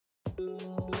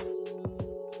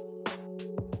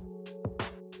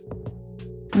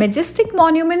Majestic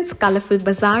monuments, colourful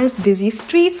bazaars, busy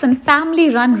streets and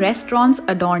family-run restaurants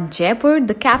adorn Jaipur,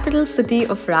 the capital city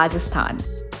of Rajasthan.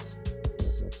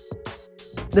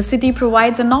 The city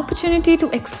provides an opportunity to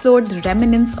explore the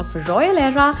remnants of a royal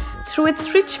era through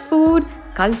its rich food,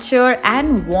 culture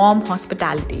and warm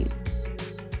hospitality.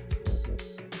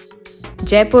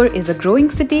 Jaipur is a growing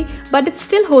city, but it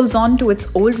still holds on to its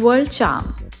old world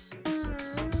charm.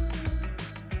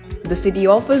 The city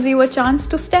offers you a chance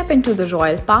to step into the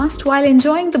royal past while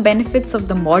enjoying the benefits of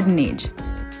the modern age.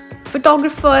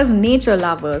 Photographers, nature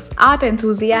lovers, art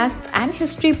enthusiasts and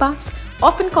history buffs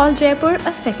often call Jaipur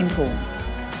a second home.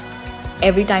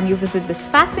 Every time you visit this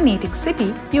fascinating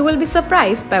city, you will be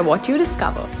surprised by what you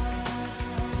discover.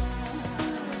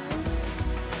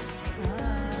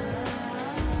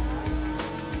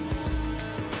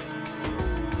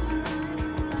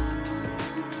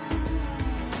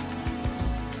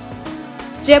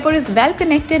 Jaipur is well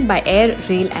connected by air,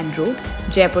 rail and road.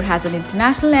 Jaipur has an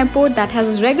international airport that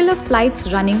has regular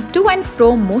flights running to and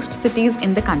from most cities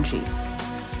in the country.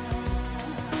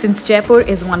 Since Jaipur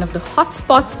is one of the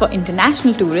hotspots for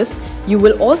international tourists, you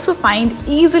will also find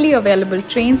easily available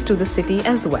trains to the city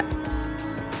as well.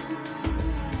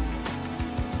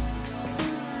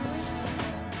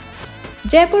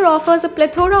 Jaipur offers a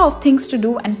plethora of things to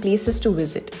do and places to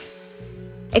visit.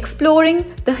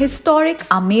 Exploring the historic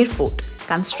Amer Fort,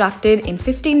 constructed in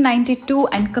 1592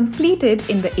 and completed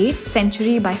in the 8th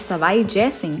century by Savai Jai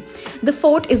Singh, the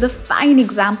fort is a fine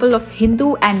example of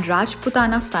Hindu and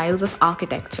Rajputana styles of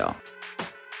architecture.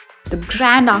 The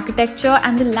grand architecture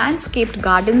and the landscaped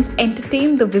gardens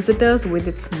entertain the visitors with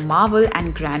its marvel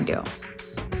and grandeur.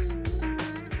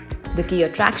 The key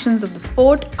attractions of the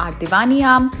fort are Diwani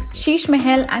Am, Sheesh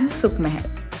Mahal and Sukh Mahal,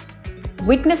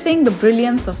 witnessing the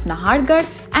brilliance of Nahargarh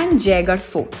and Jaigarh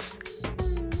forts.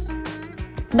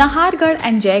 Nahargarh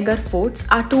and Jaigarh forts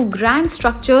are two grand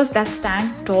structures that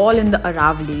stand tall in the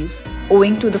Aravali's.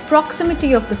 Owing to the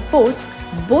proximity of the forts,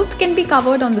 both can be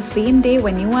covered on the same day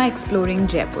when you are exploring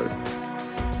Jaipur.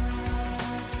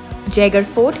 Jaigarh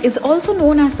Fort is also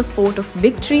known as the Fort of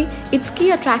Victory, its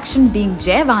key attraction being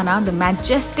Jaivana, the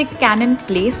majestic cannon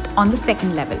placed on the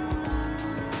second level.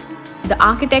 The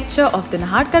architecture of the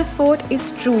Nahargarh Fort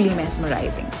is truly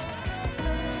mesmerizing.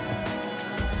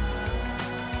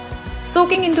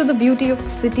 Soaking into the beauty of the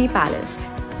city palace.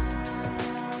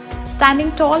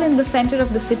 Standing tall in the center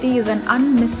of the city is an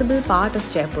unmissable part of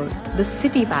Jaipur, the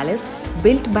city palace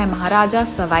built by Maharaja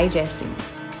Savai Jai Singh.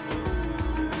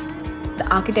 The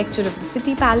architecture of the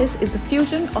city palace is a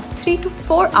fusion of 3 to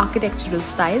 4 architectural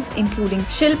styles including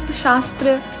Shilp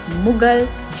Shastra, Mughal,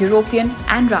 European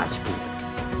and Rajput.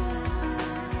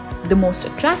 The most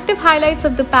attractive highlights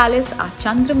of the palace are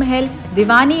Chandra Mahal,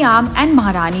 Diwani Am and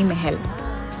Maharani Mahal.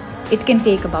 It can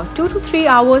take about 2 to 3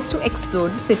 hours to explore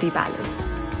the city palace.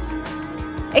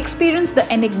 Experience the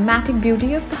enigmatic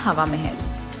beauty of the Hawa Mahal.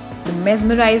 The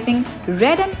mesmerizing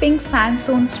red and pink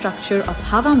sandstone structure of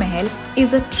Hawa Mahal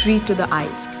is a treat to the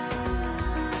eyes.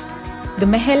 The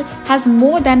Mahal has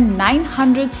more than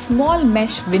 900 small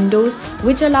mesh windows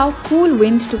which allow cool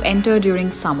wind to enter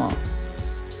during summer.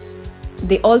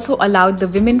 They also allowed the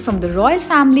women from the royal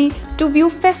family to view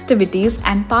festivities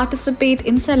and participate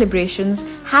in celebrations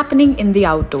happening in the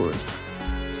outdoors.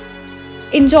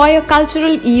 Enjoy a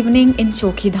cultural evening in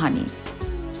Chokhi Dhani.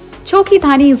 Chokhi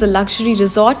Dhani is a luxury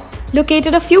resort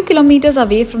located a few kilometers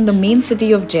away from the main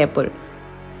city of Jaipur.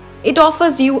 It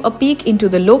offers you a peek into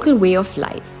the local way of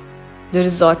life. The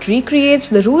resort recreates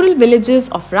the rural villages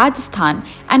of Rajasthan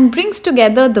and brings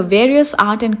together the various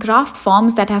art and craft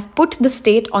forms that have put the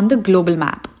state on the global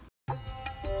map.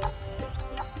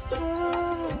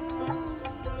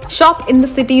 Shop in the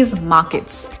city's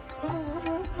markets.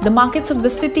 The markets of the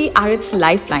city are its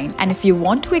lifeline, and if you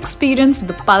want to experience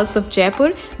the pulse of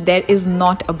Jaipur, there is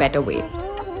not a better way.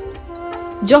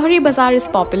 Johari Bazaar is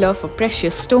popular for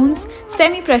precious stones,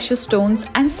 semi-precious stones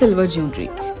and silver jewellery.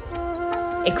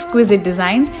 Exquisite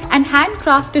designs and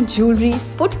handcrafted jewellery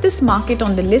put this market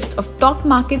on the list of top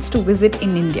markets to visit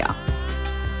in India.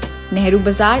 Nehru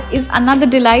Bazaar is another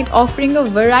delight, offering a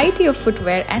variety of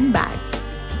footwear and bags.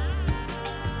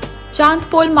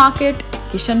 Chandpol Market,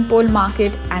 Kishanpol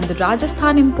Market and the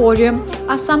Rajasthan Emporium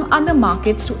are some other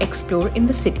markets to explore in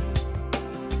the city.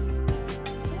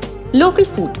 Local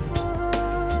food.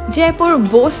 Jaipur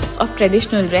boasts of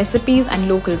traditional recipes and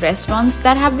local restaurants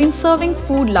that have been serving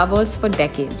food lovers for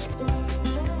decades.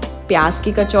 Pyaz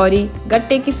ki kachori,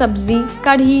 gatte ki sabzi,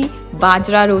 kadhi,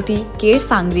 bajra roti, kher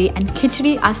sangri and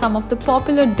khichdi are some of the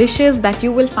popular dishes that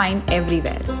you will find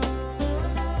everywhere.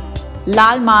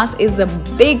 Lal Mas is a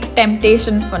big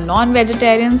temptation for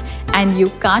non-vegetarians, and you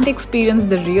can't experience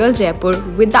the real Jaipur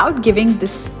without giving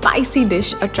this spicy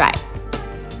dish a try.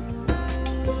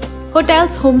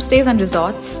 Hotels, homestays and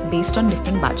resorts based on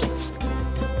different budgets.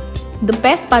 The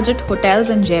best budget hotels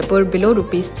in Jaipur below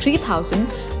Rs 3,000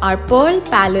 are Pearl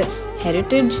Palace,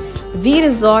 Heritage, V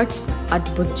Resorts,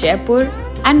 Adbhut Jaipur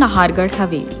and Nahargarh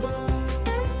Haveli.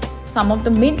 Some of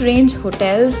the mid-range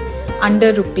hotels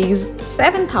under Rs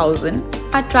 7,000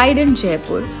 are Trident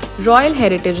Jaipur, Royal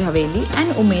Heritage Haveli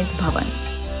and Umaid Bhavan.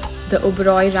 The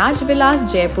Oberoi Raj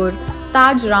Vilas Jaipur,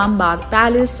 Taj Ram Bagh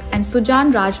Palace and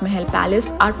Sujan Raj Mahal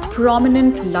Palace are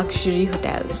prominent luxury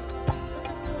hotels.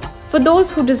 For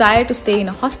those who desire to stay in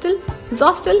a hostel, this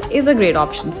hostel is a great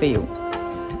option for you.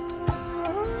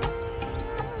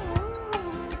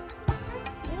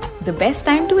 The best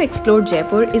time to explore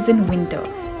Jaipur is in winter.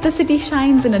 The city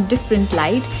shines in a different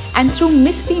light, and through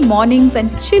misty mornings and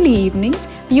chilly evenings,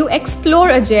 you explore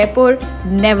a Jaipur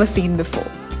never seen before.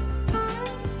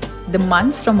 The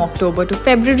months from October to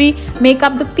February make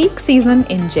up the peak season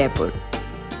in Jaipur.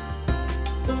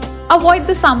 Avoid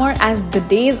the summer as the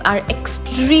days are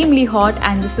extremely hot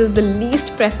and this is the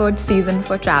least preferred season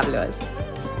for travelers.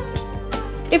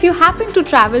 If you happen to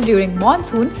travel during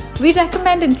monsoon, we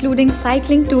recommend including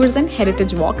cycling tours and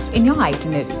heritage walks in your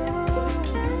itinerary.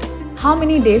 How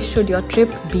many days should your trip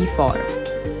be for?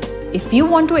 If you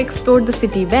want to explore the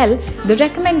city well, the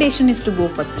recommendation is to go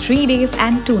for 3 days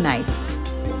and 2 nights.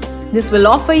 This will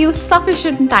offer you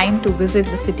sufficient time to visit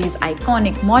the city's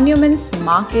iconic monuments,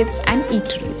 markets and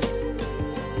eateries.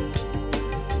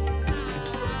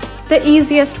 The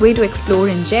easiest way to explore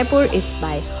in Jaipur is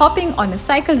by hopping on a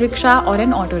cycle rickshaw or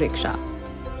an auto rickshaw.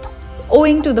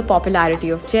 Owing to the popularity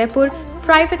of Jaipur,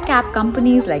 private cab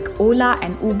companies like Ola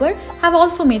and Uber have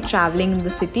also made traveling in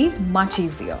the city much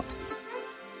easier.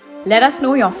 Let us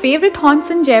know your favorite haunts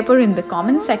in Jaipur in the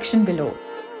comment section below.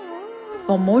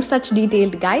 For more such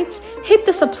detailed guides, hit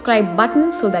the subscribe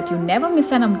button so that you never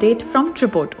miss an update from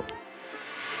Tripoto.